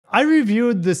I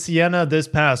reviewed the Sienna this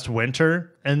past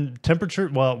winter, and temperature,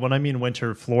 well, when I mean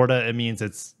winter, Florida, it means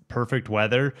it's perfect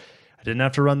weather. I didn't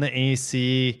have to run the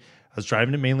AC. I was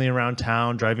driving it mainly around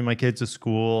town, driving my kids to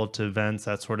school, to events,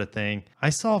 that sort of thing. I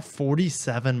saw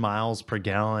 47 miles per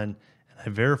gallon, and I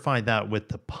verified that with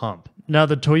the pump. Now,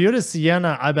 the Toyota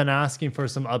Sienna, I've been asking for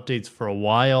some updates for a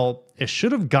while. It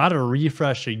should have got a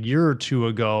refresh a year or two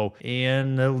ago,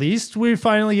 and at least we're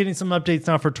finally getting some updates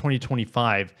now for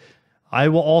 2025. I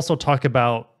will also talk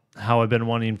about how I've been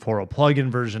wanting for a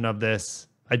plug-in version of this.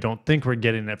 I don't think we're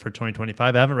getting it for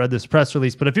 2025. I haven't read this press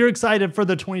release, but if you're excited for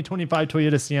the 2025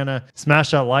 Toyota Sienna,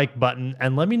 smash that like button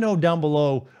and let me know down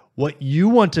below what you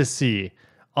want to see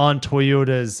on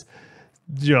Toyota's,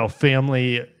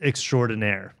 family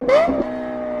extraordinaire.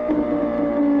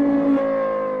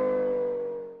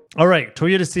 All right,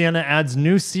 Toyota Sienna adds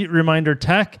new seat reminder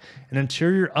tech and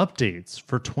interior updates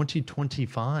for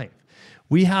 2025.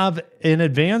 We have an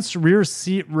advanced rear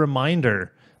seat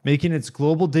reminder making its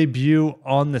global debut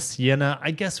on the Sienna.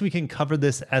 I guess we can cover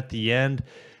this at the end.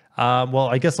 Well,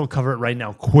 I guess I'll cover it right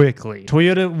now quickly.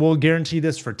 Toyota will guarantee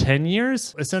this for 10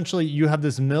 years. Essentially, you have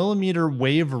this millimeter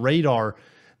wave radar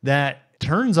that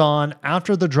turns on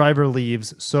after the driver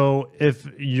leaves. So if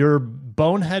your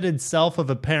boneheaded self of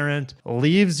a parent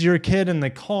leaves your kid in the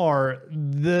car,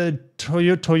 the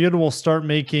Toyota will start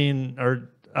making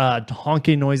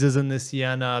honking noises in the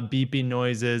Sienna, beeping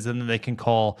noises, and then they can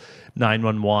call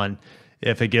 911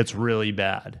 if it gets really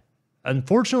bad.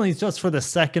 Unfortunately, it's just for the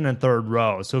second and third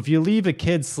row. So if you leave a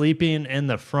kid sleeping in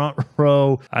the front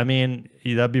row, I mean,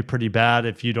 that'd be pretty bad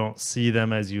if you don't see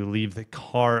them as you leave the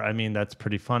car. I mean, that's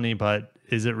pretty funny, but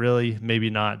is it really? Maybe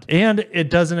not. And it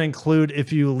doesn't include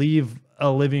if you leave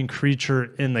a living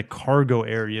creature in the cargo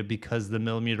area, because the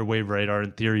millimeter wave radar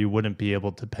in theory wouldn't be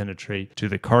able to penetrate to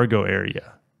the cargo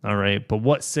area. All right. But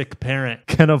what sick parent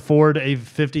can afford a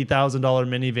 $50,000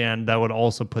 minivan that would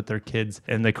also put their kids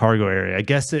in the cargo area? I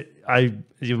guess it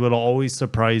would always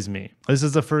surprise me. This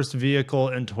is the first vehicle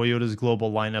in Toyota's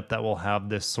global lineup that will have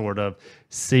this sort of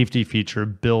safety feature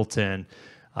built in.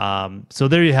 So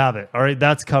there you have it. All right.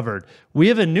 That's covered. We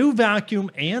have a new vacuum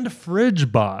and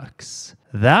fridge box.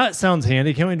 That sounds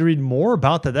handy. Can't wait to read more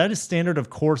about that. That is standard,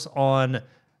 of course, on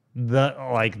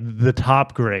the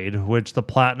top grade, which the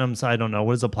Platinums, I don't know,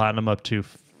 what is the Platinum up to?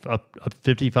 Up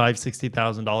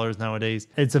 $55,000-$60,000 nowadays.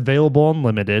 It's available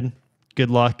unlimited. Good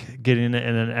luck getting it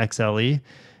in an XLE.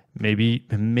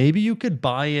 Maybe you could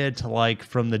buy it like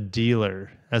from the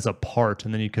dealer as a part,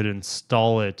 and then you could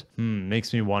install it.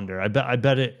 Makes me wonder. I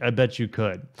bet you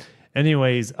could.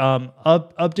 Anyways,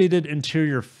 updated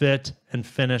interior fit and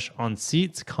finish on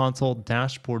seats, console,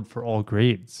 dashboard for all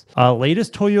grades.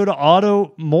 Latest Toyota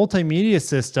Auto multimedia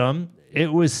system.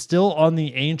 It was still on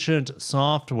the ancient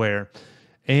software,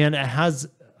 and it has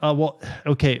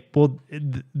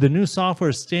the new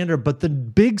software is standard, but the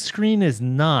big screen is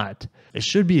not. It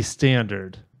should be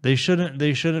standard. They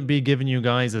shouldn't be giving you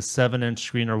guys a 7-inch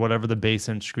screen or whatever the base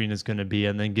inch screen is going to be,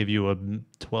 and then give you a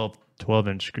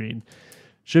 12-inch screen.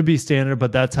 Should be standard,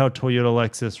 but that's how Toyota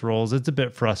Lexus rolls. It's a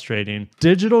bit frustrating.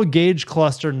 Digital gauge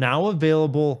cluster now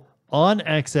available on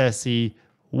XSE,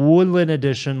 Woodland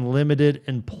Edition, Limited,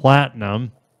 and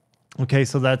Platinum. Okay,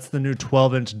 so that's the new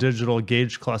 12-inch digital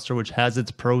gauge cluster, which has its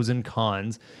pros and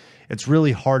cons. It's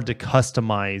really hard to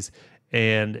customize,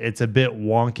 and it's a bit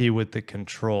wonky with the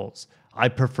controls. I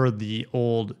prefer the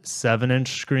old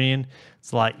 7-inch screen.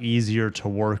 It's a lot easier to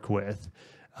work with.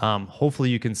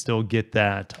 Hopefully you can still get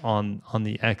that on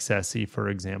the XSE, for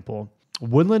example.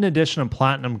 Woodland Edition and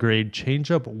Platinum grade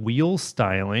change up wheel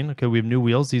styling. Okay, we have new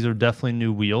wheels. These are definitely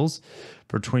new wheels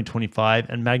for 2025.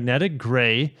 And magnetic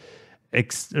gray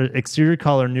exterior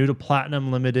color new to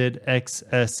Platinum, Limited,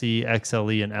 XSE,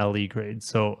 XLE, and LE grade.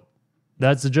 So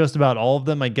that's just about all of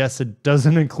them. I guess it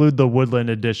doesn't include the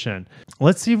Woodland Edition.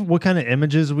 Let's see what kind of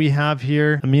images we have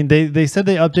here. I mean, they said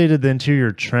they updated the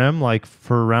interior trim, like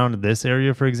for around this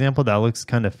area, for example. That looks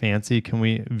kind of fancy. Can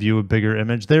we view a bigger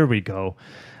image? There we go.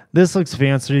 This looks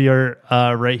fancier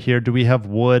right here. Do we have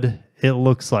wood? It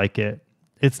looks like it.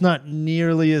 It's not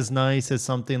nearly as nice as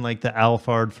something like the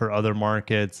Alphard for other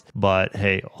markets, but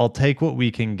hey, I'll take what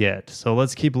we can get. So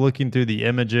let's keep looking through the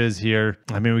images here.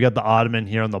 I mean, we got the Ottoman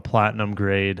here on the Platinum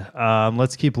grade.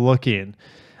 Let's keep looking.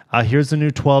 Here's the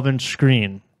new 12-inch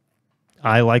screen.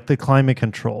 I like the climate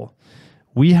control.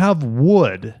 We have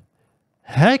wood.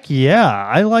 Heck yeah,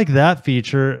 I like that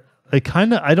feature. I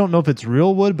don't know if it's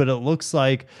real wood, but it looks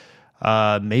like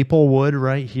maple wood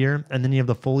right here. And then you have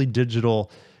the fully digital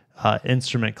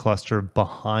instrument cluster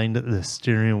behind the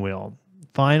steering wheel.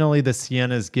 Finally, the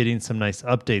Sienna is getting some nice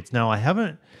updates. Now, I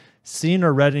haven't seen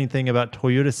or read anything about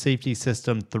Toyota Safety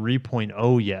System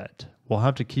 3.0 yet. We'll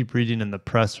have to keep reading in the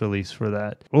press release for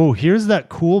that. Oh, here's that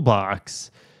cool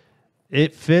box.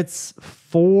 It fits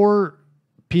 4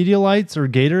 Pedialites or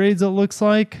Gatorades, it looks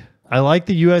like. I like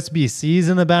the USB-Cs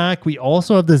in the back. We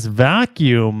also have this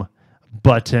vacuum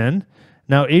button.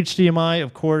 Now, HDMI,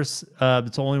 of course,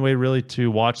 it's the only way really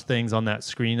to watch things on that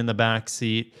screen in the back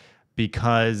seat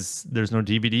because there's no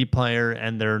DVD player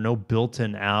and there are no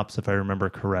built-in apps, if I remember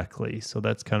correctly. So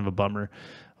that's kind of a bummer.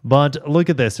 But look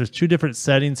at this. There's 2 different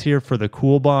settings here for the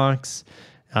cool box.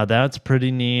 That's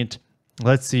pretty neat.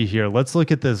 Let's see here. Let's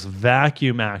look at this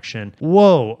vacuum action.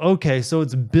 Whoa. Okay. So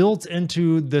it's built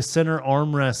into the center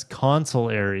armrest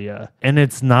console area and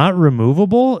it's not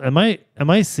removable. Am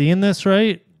I seeing this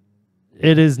right?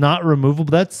 It is not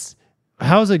removable.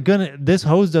 How's it gonna, this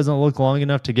hose doesn't look long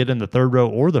enough to get in the 3rd row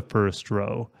or the 1st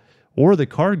row or the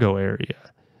cargo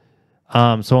area.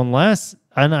 So unless,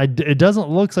 it doesn't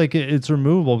look like it's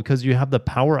removable because you have the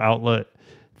power outlet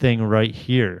thing right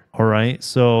here. All right.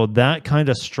 So that kind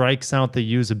of strikes out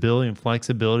the usability and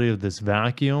flexibility of this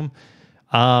vacuum.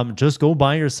 Just go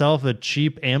buy yourself a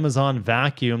cheap Amazon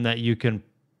vacuum that you can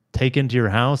take into your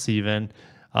house, even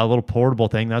a little portable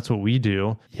thing. That's what we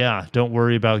do. Yeah. Don't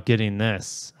worry about getting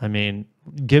this. I mean,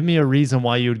 give me a reason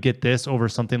why you would get this over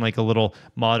something like a little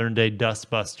modern day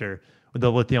dustbuster with a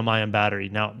lithium ion battery.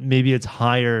 Now, maybe it's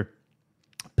higher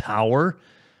power.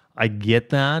 I get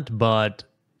that, but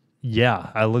yeah,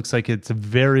 it looks like it's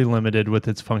very limited with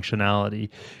its functionality.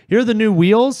 Here are the new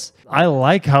wheels. I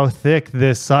like how thick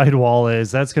this sidewall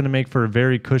is. That's going to make for a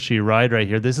very cushy ride right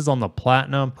here. This is on the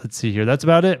Platinum. Let's see here. That's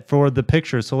about it for the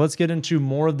picture. So let's get into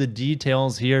more of the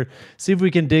details here. See if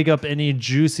we can dig up any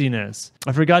juiciness.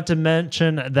 I forgot to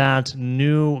mention that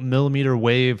new millimeter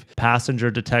wave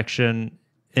passenger detection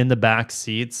in the back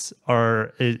seats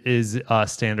is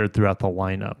standard throughout the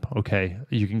lineup. Okay,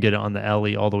 you can get it on the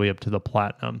LE all the way up to the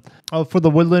Platinum. Oh, for the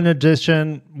Woodland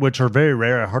edition, which are very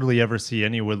rare, I hardly ever see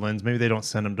any Woodlands. Maybe they don't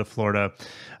send them to Florida,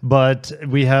 but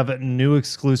we have new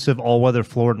exclusive all-weather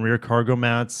floor and rear cargo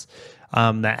mats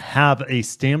that have a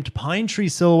stamped pine tree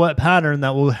silhouette pattern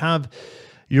that will have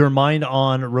your mind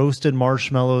on roasted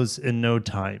marshmallows in no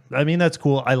time. I mean, that's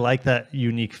cool. I like that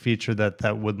unique feature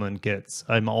that Woodland gets.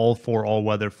 I'm all for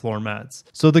all-weather floor mats.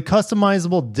 So the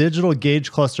customizable digital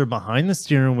gauge cluster behind the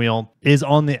steering wheel is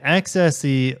on the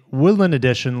XSE Woodland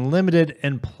Edition Limited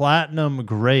and Platinum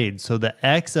grade. So the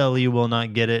XLE will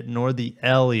not get it, nor the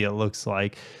LE, it looks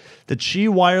like. The Qi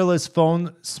wireless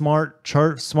phone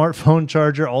smartphone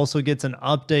charger also gets an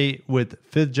update with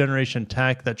 5th generation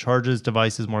tech that charges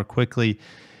devices more quickly.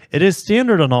 It is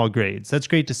standard on all grades. That's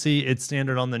great to see. It's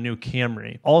standard on the new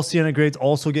Camry. All Sienna grades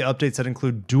also get updates that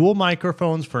include dual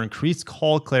microphones for increased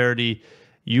call clarity,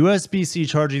 USB-C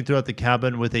charging throughout the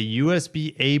cabin with a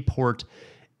USB-A port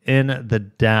in the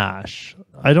dash.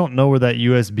 I don't know where that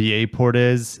USB-A port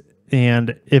is,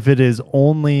 and if it is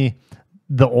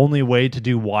the only way to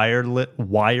do wired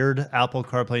Apple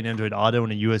CarPlay and Android Auto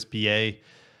and a USB-A,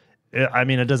 I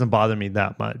mean, it doesn't bother me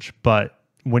that much. But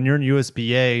when you're in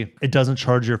USB-A, it doesn't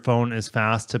charge your phone as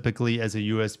fast typically as a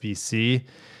USB-C.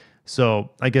 So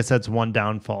I guess that's one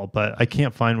downfall, but I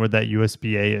can't find where that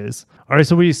USB-A is. All right,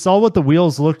 so we saw what the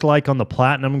wheels looked like on the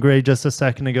Platinum grade just a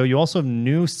second ago. You also have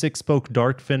new 6-spoke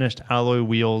dark finished alloy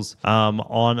wheels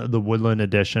on the Woodland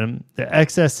Edition. The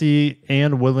XSE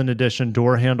and Woodland Edition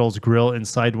door handles, grille, and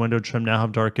side window trim now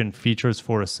have darkened features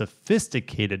for a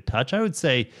sophisticated touch. I would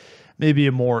say maybe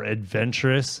a more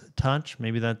adventurous touch.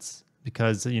 Maybe that's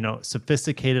because, you know,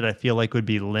 sophisticated I feel like would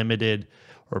be limited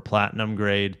or Platinum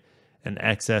grade. And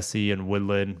XSE and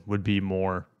Woodland would be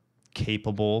more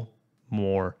capable,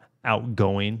 more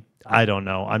outgoing. I don't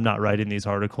know. I'm not writing these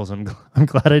articles. I'm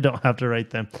glad I don't have to write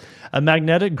them. A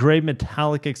magnetic gray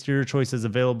metallic exterior choice is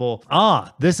available.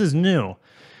 This is new.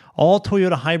 All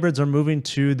Toyota hybrids are moving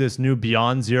to this new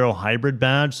Beyond Zero hybrid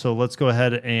badge. So let's go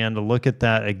ahead and look at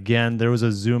that again. There was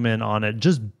a zoom in on it,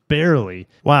 just barely.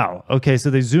 Wow. Okay, so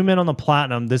they zoom in on the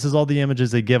Platinum. This is all the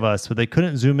images they give us, but they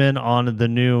couldn't zoom in on the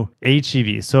new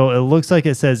HEV. So it looks like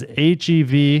it says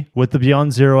HEV with the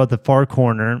Beyond Zero at the far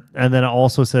corner, and then it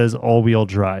also says all-wheel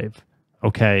drive.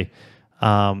 Okay.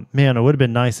 Man, it would have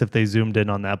been nice if they zoomed in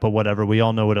on that, but whatever. We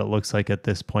all know what it looks like at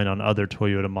this point on other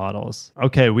Toyota models.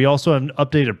 Okay, we also have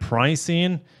updated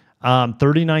pricing.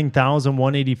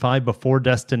 $39,185 before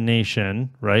destination,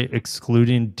 right?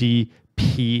 Excluding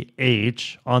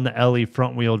DPH on the LE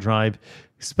front wheel drive.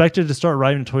 Expected to start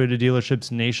arriving Toyota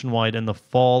dealerships nationwide in the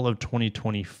fall of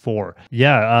 2024.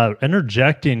 Yeah,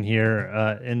 interjecting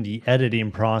here in the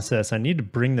editing process. I need to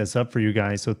bring this up for you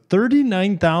guys. So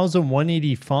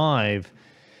 $39,185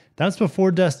 That's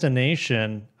before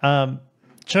destination.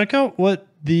 Check out what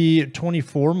the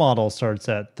 24 model starts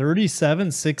at,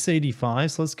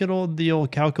 37,685. So let's get the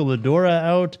old calculadora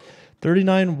out.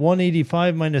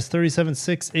 39,185 minus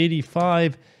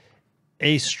 37,685.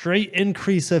 A straight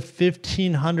increase of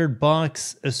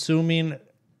 $1,500, assuming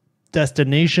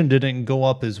destination didn't go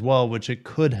up as well, which it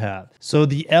could have. So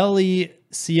the LE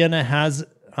Sienna has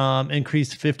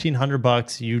increased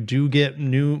 $1,500. You do get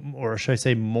new, or should I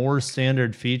say more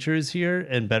standard features here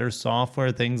and better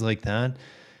software, things like that.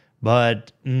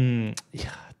 But yeah,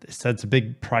 that's a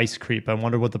big price creep. I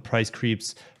wonder what the price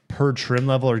creeps per trim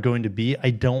level are going to be. I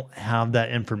don't have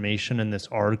that information in this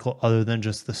article other than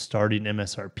just the starting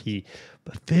MSRP.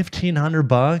 But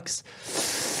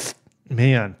 $1,500,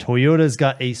 man, Toyota's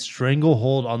got a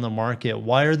stranglehold on the market.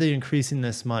 Why are they increasing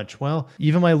this much? Well,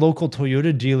 even my local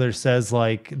Toyota dealer says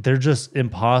like they're just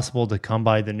impossible to come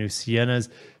by, the new Siennas.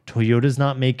 Toyota's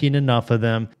not making enough of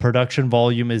them. Production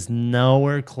volume is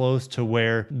nowhere close to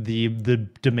where the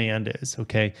demand is,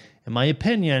 okay? In my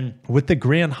opinion, with the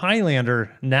Grand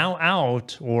Highlander now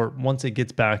out, or once it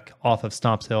gets back off of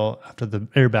stop sale after the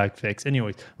airbag fix,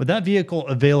 anyways, with that vehicle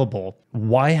available,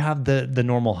 why have the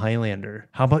normal Highlander?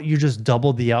 How about you just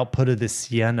double the output of the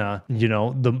Sienna? You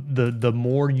know, the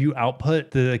more you output,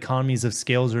 the economies of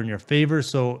scales are in your favor.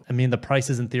 So, I mean, the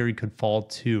prices in theory could fall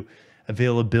too.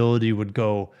 Availability would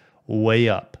go way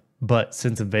up. But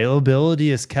since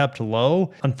availability is kept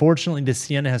low, unfortunately, the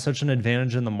Sienna has such an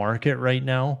advantage in the market right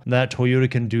now that Toyota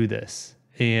can do this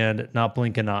and not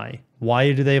blink an eye.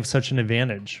 Why do they have such an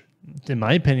advantage? In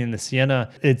my opinion, the Sienna,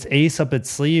 its ace up its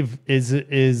sleeve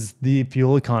is the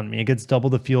fuel economy. It gets double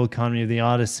the fuel economy of the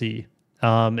Odyssey.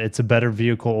 It's a better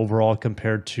vehicle overall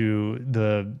compared to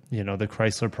the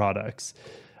Chrysler products.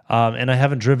 And I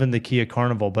haven't driven the Kia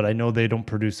Carnival, but I know they don't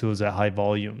produce those at high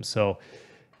volume. So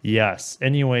yes.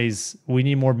 Anyways, we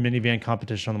need more minivan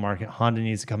competition on the market. Honda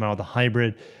needs to come out with a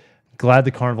hybrid. Glad the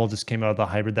Carnival just came out with a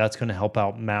hybrid. That's going to help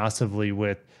out massively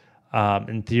with,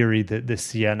 in theory, the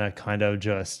Sienna kind of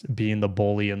just being the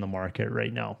bully in the market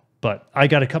right now. But I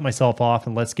got to cut myself off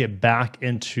and let's get back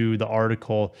into the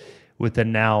article with the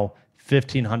now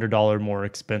 $1,500 more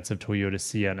expensive Toyota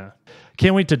Sienna.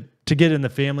 Can't wait to get in the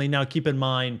family. Now, keep in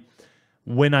mind,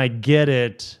 when I get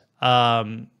it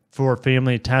for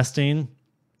family testing,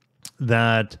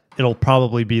 that it'll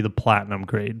probably be the platinum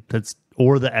grade,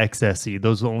 or the XSE.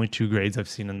 Those are the only two grades I've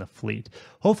seen in the fleet.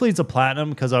 Hopefully it's a platinum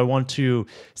because I want to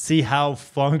see how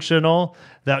functional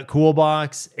that cool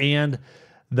box and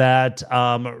that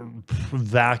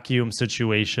vacuum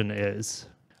situation is.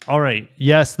 All right.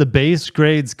 Yes, the base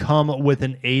grades come with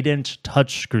an 8-inch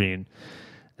touchscreen.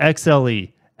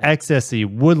 XLE,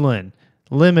 XSE, Woodland,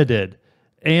 Limited,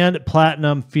 and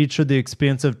Platinum feature the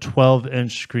expansive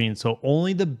 12-inch screen. So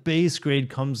only the base grade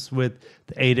comes with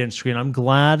the 8-inch screen. I'm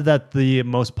glad that the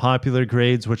most popular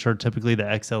grades, which are typically the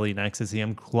XLE and XSE,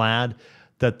 I'm glad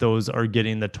that those are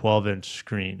getting the 12-inch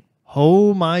screen.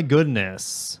 Oh my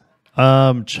goodness.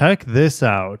 Check this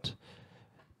out.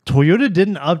 Toyota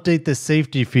didn't update the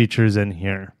safety features in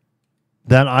here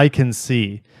that I can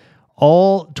see.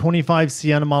 All 25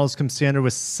 Sienna models come standard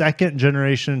with second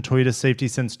generation Toyota Safety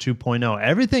Sense 2.0.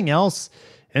 Everything else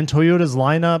in Toyota's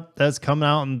lineup that's coming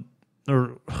out,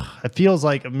 or it feels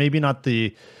like maybe not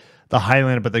the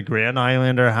Highlander, but the Grand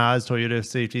Highlander has Toyota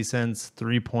Safety Sense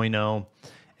 3.0,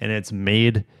 and it's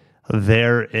made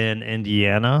there in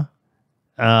Indiana,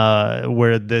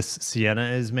 where this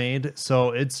Sienna is made.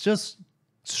 So it's just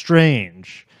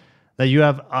strange that you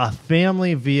have a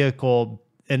family vehicle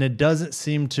and it doesn't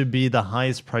seem to be the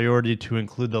highest priority to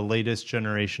include the latest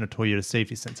generation of Toyota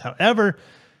Safety Sense. However,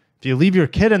 if you leave your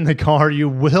kid in the car,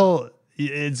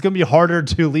 it's going to be harder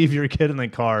to leave your kid in the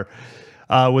car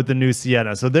with the new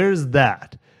Sienna. So there's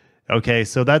that. Okay,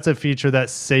 so that's a feature that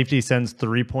Safety Sense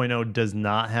 3.0 does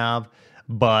not have.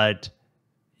 But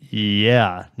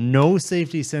yeah, no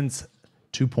Safety Sense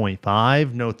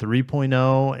 2.5, no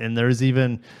 3.0, and there's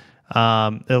even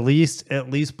at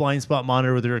least blind spot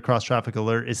monitor with your cross traffic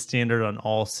alert is standard on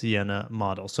all Sienna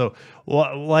models. So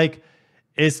like,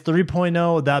 is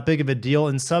 3.0 that big of a deal?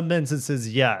 In some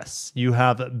instances, yes. You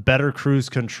have better cruise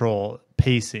control,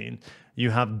 pacing. You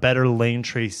have better lane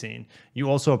tracing. You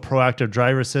also have proactive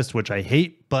driver assist, which I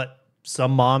hate, but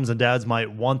some moms and dads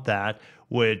might want that,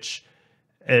 which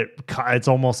it's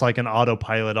almost like an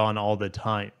autopilot on all the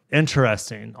time.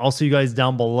 Interesting. Also, you guys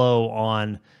down below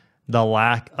on the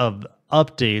lack of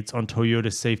updates on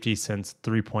Toyota Safety Sense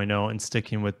 3.0 and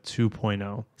sticking with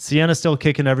 2.0. Sienna's still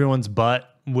kicking everyone's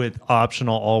butt with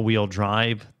optional all-wheel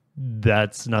drive.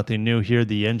 That's nothing new here.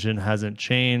 The engine hasn't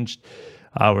changed.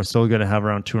 We're still going to have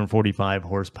around 245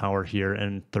 horsepower here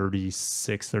and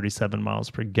 36, 37 miles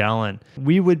per gallon.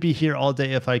 We would be here all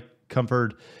day if I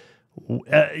covered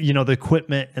the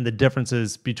equipment and the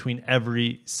differences between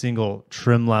every single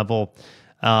trim level.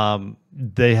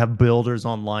 They have builders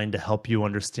online to help you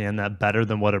understand that better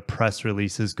than what a press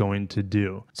release is going to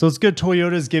do. So it's good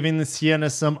Toyota's giving the Sienna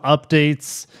some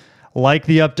updates, like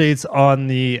the updates on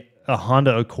the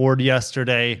Honda Accord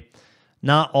yesterday.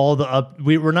 Not all the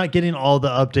we're not getting all the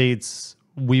updates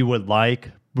we would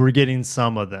like. We're getting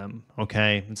some of them.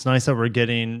 Okay, it's nice that we're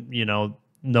getting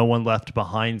no one left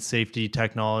behind safety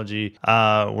technology.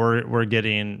 We're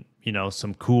getting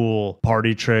some cool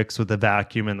party tricks with the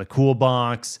vacuum and the cool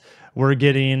box. We're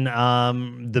getting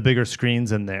the bigger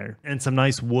screens in there, and some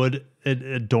nice wood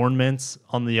adornments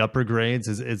on the upper grades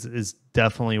is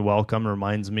definitely welcome.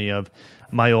 Reminds me of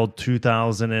my old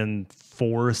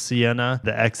 2004 Sienna,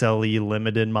 the XLE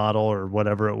limited model or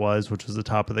whatever it was, which was the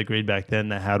top of the grade back then,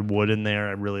 that had wood in there.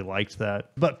 I really liked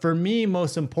that. But for me,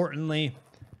 most importantly,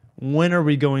 when are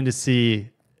we going to see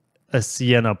a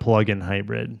Sienna plug-in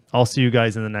hybrid? I'll see you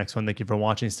guys in the next one. Thank you for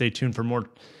watching. Stay tuned for more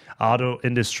auto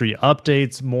industry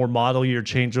updates. More model year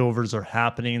changeovers are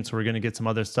happening, so we're going to get some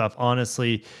other stuff.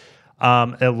 Honestly,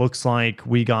 it looks like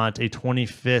we got a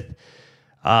 25th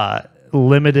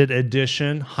limited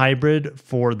edition hybrid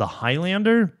for the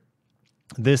Highlander.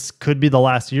 This could be the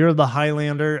last year of the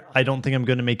Highlander. I don't think I'm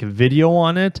going to make a video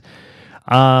on it.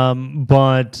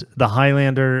 But the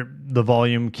Highlander, the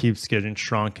volume keeps getting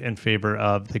shrunk in favor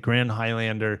of the Grand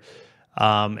Highlander.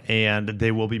 And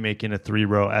they will be making a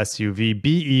 3-row SUV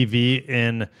BEV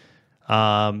in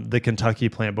the Kentucky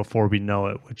plant before we know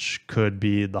it, which could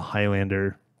be the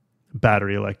Highlander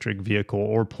battery electric vehicle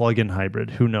or plug-in hybrid.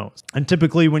 Who knows? And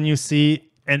typically when you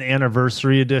see an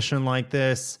anniversary edition like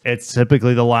this, it's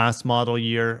typically the last model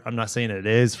year. I'm not saying it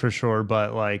is for sure,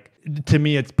 but like to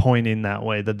me, it's pointing that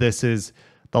way, that this is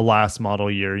the last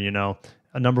model year, a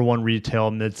 #1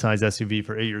 retail midsize SUV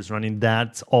for 8 years running.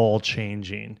 That's all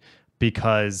changing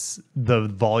because the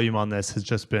volume on this has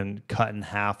just been cut in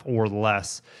half or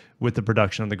less with the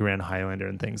production of the Grand Highlander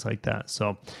and things like that.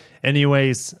 So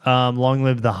anyways, long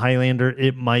live the Highlander.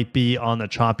 It might be on the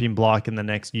chopping block in the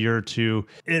next year or two,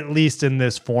 at least in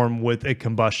this form with a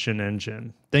combustion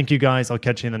engine. Thank you guys. I'll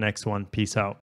catch you in the next one. Peace out.